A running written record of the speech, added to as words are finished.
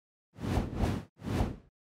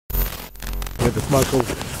with us, Michael.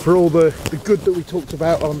 For all the good that we talked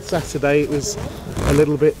about on Saturday, it was a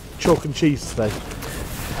little bit chalk and cheese today.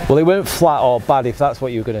 Well, it weren't flat or bad, if that's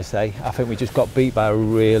what you were going to say. I think we just got beat by a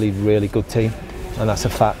really, really good team, and that's a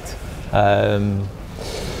fact.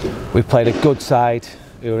 We played a good side.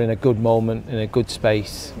 We were in a good moment, in a good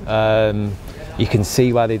space. You can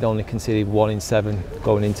see why they'd only conceded 1 in 7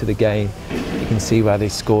 going into the game. You can see why they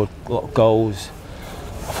scored a lot of goals.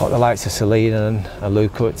 I thought the likes of Selena and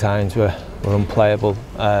Luca at times were unplayable.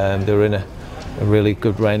 They were in a really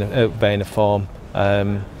good vein of form.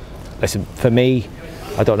 Listen, for me,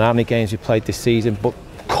 I don't know how many games we've played this season, but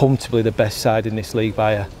comfortably the best side in this league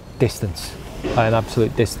by a distance, by an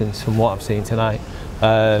absolute distance from what I've seen tonight.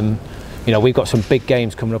 You know, we've got some big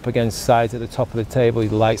games coming up against sides at the top of the table,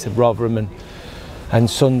 the likes of Rotherham and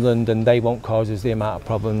Sunderland, and they won't cause us the amount of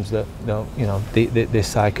problems that this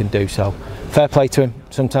side can do. So fair play to him.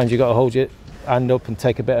 Sometimes you've got to hold your hand up and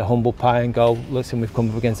take a bit of humble pie and go, listen, we've come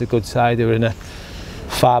up against a good side who are in a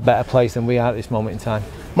far better place than we are at this moment in time.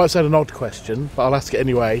 Might sound an odd question, but I'll ask it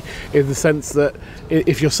anyway, in the sense that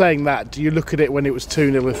if you're saying that, do you look at it when it was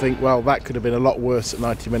 2-0 and think, well, that could have been a lot worse at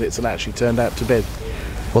 90 minutes than actually turned out to be?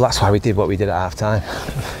 Well, that's why we did what we did at half time.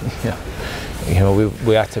 You know,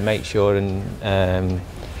 we had to make sure, and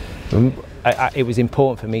it was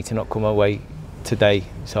important for me to not come away today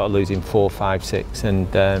sort of losing 4, 5, 6, and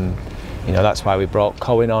you know, that's why we brought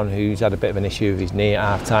Cohen on, who's had a bit of an issue with his knee at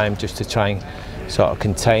half time, just to try and sort of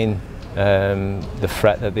contain the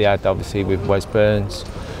threat that they had, obviously, with Wes Burns.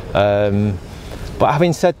 But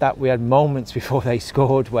having said that, we had moments before they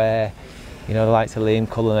scored where, you know, the likes of Liam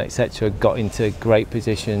Cullen, etc., got into great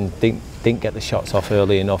position, didn't get the shots off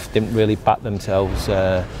early enough, didn't really back themselves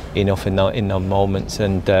enough in those moments,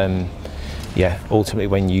 and yeah, ultimately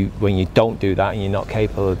when you don't do that and you're not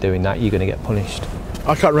capable of doing that, you're going to get punished.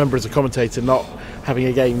 I can't remember as a commentator not having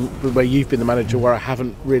a game where you've been the manager where I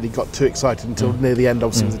haven't really got too excited until near the end,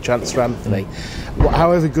 obviously with the chance for Anthony.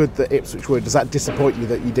 However good that Ipswich were, does that disappoint you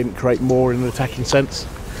that you didn't create more in an attacking sense?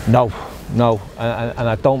 No, and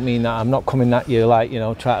I don't mean that. I'm not coming at you like, you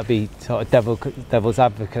know, try to be sort of devil's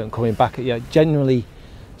advocate and coming back at you. Generally,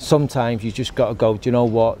 sometimes you just got to go, do you know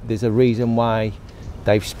what, there's a reason why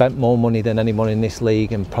they've spent more money than anyone in this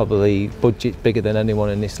league, and probably budget's bigger than anyone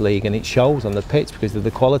in this league, and it shows on the pitch because of the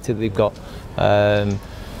quality that they've got.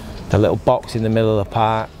 The little box in the middle of the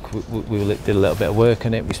park, we did a little bit of work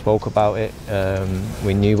on it, we spoke about it,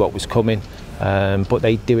 we knew what was coming, but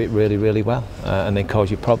they do it really, really well, and they cause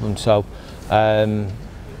you problems. So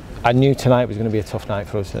I knew tonight was going to be a tough night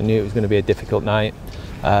for us. I knew it was going to be a difficult night.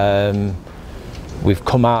 We've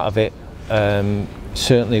come out of it,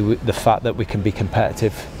 certainly with the fact that we can be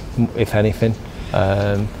competitive, if anything.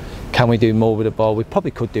 Can we do more with the ball? We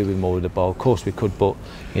probably could do with more with the ball, of course we could, but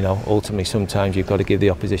you know, ultimately sometimes you've got to give the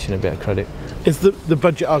opposition a bit of credit. Is the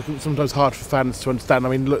budget argument sometimes hard for fans to understand? I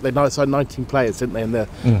mean, look, they signed 19 players, didn't they, in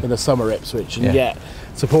the summer, Ipswich, and yet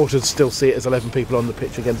supporters still see it as 11 people on the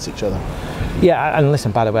pitch against each other. Yeah, and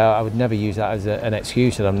listen, by the way, I would never use that as an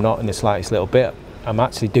excuse that I'm not in the slightest little bit. I'm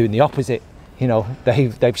actually doing the opposite. You know,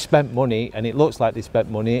 they've spent money, and it looks like they've spent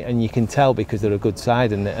money, and you can tell because they're a good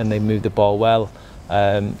side and they move the ball well.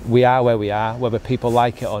 We are where we are, whether people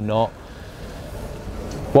like it or not.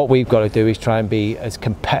 What we've got to do is try and be as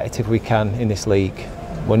competitive we can in this league.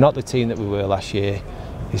 We're not the team that we were last year.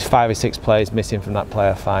 There's 5 or 6 players missing from that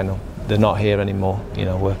playoff final. They're not here anymore. You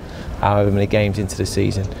know, we're however many games into the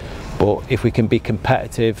season. But if we can be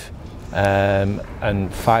competitive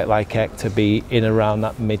and fight like heck to be in around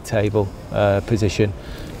that mid-table position,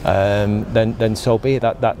 then so be it.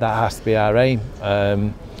 That has to be our aim.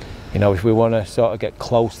 You know, if we want to sort of get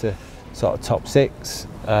close to sort of top 6,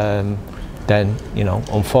 then, you know,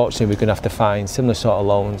 unfortunately we're going to have to find similar sort of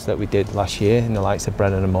loans that we did last year in the likes of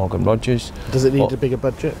Brennan and Morgan Rogers. Does it need a bigger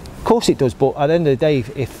budget? Of course it does, but at the end of the day,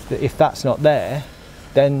 if that's not there,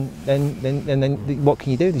 then what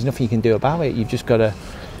can you do? There's nothing you can do about it. You've just got to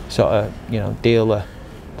sort of, you know, deal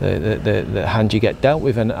the hand you get dealt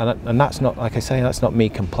with, and that's not, like I say, that's not me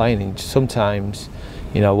complaining. Sometimes,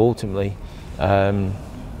 you know, ultimately,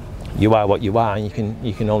 you are what you are, and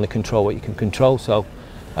you can only control what you can control. So,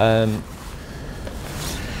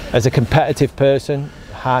 as a competitive person,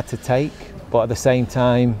 hard to take, but at the same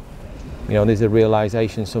time, you know, there's a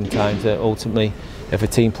realisation sometimes that ultimately, if a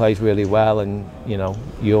team plays really well and, you know,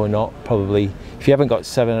 you're not, probably, if you haven't got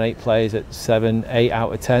 7 or 8 players at 7, 8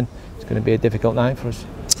 out of 10, it's going to be a difficult night for us.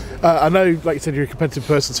 I know, like you said, you're a competitive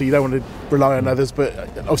person, so you don't want to rely on others, but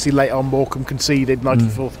obviously late on Morecambe conceded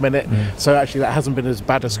 94th minute, so actually that hasn't been as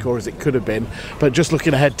bad a score as it could have been. But just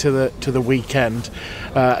looking ahead to the weekend,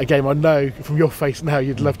 a game I know from your face now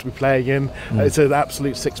you'd love to be playing in. It's an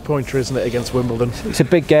absolute 6-pointer, isn't it, against Wimbledon? It's a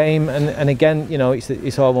big game, and again, you know,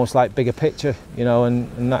 it's almost like bigger picture, you know,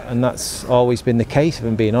 and that's always been the case, if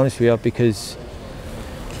I'm being honest with you, because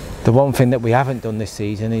the one thing that we haven't done this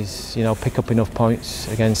season is, you know, pick up enough points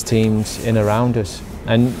against teams in around us.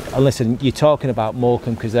 And listen, you're talking about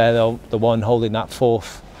Morecambe because they're the one holding that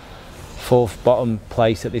fourth bottom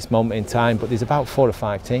place at this moment in time, but there's about 4 or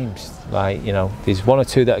 5 teams. Like, you know, there's 1 or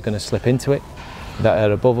 2 that are going to slip into it, that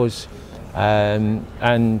are above us.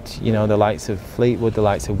 And, you know, the likes of Fleetwood, the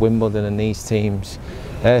likes of Wimbledon and these teams,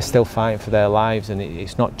 they're still fighting for their lives, and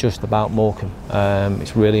it's not just about Morecambe.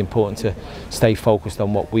 It's really important to stay focused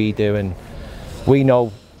on what we do, and we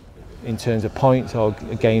know in terms of points or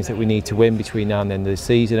games that we need to win between now and the end of the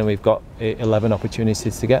season, and we've got 11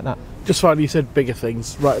 opportunities to get that. Just finally, you said bigger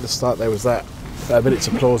things right at the start. There was that minute's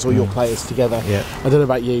applause, all your players together. Yeah. I don't know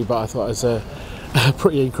about you, but I thought it was a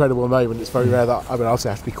pretty incredible moment. It's very rare that, I mean, obviously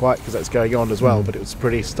I have to be quiet because that's going on as well, but it was a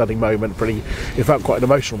pretty stunning moment, it felt quite an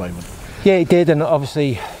emotional moment. Yeah, it did, and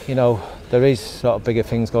obviously, you know, there is sort of bigger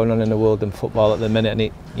things going on in the world than football at the minute, and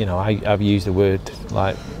it, you know, I've used the word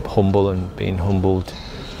like humble and being humbled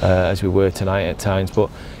as we were tonight at times,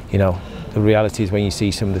 but you know, the reality is when you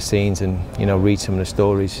see some of the scenes and, you know, read some of the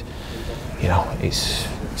stories, you know, it's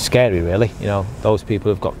scary really. You know, those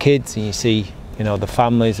people have got kids, and you see, you know, the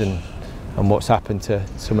families and what's happened to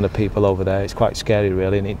some of the people over there. It's quite scary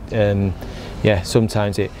really, and it, yeah,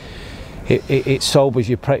 sometimes it sobers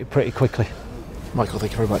you pretty quickly. Michael,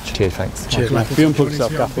 thank you very much. Cheers, thanks. Cheers, mate. Be unplugged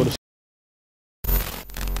yourself, Gaff.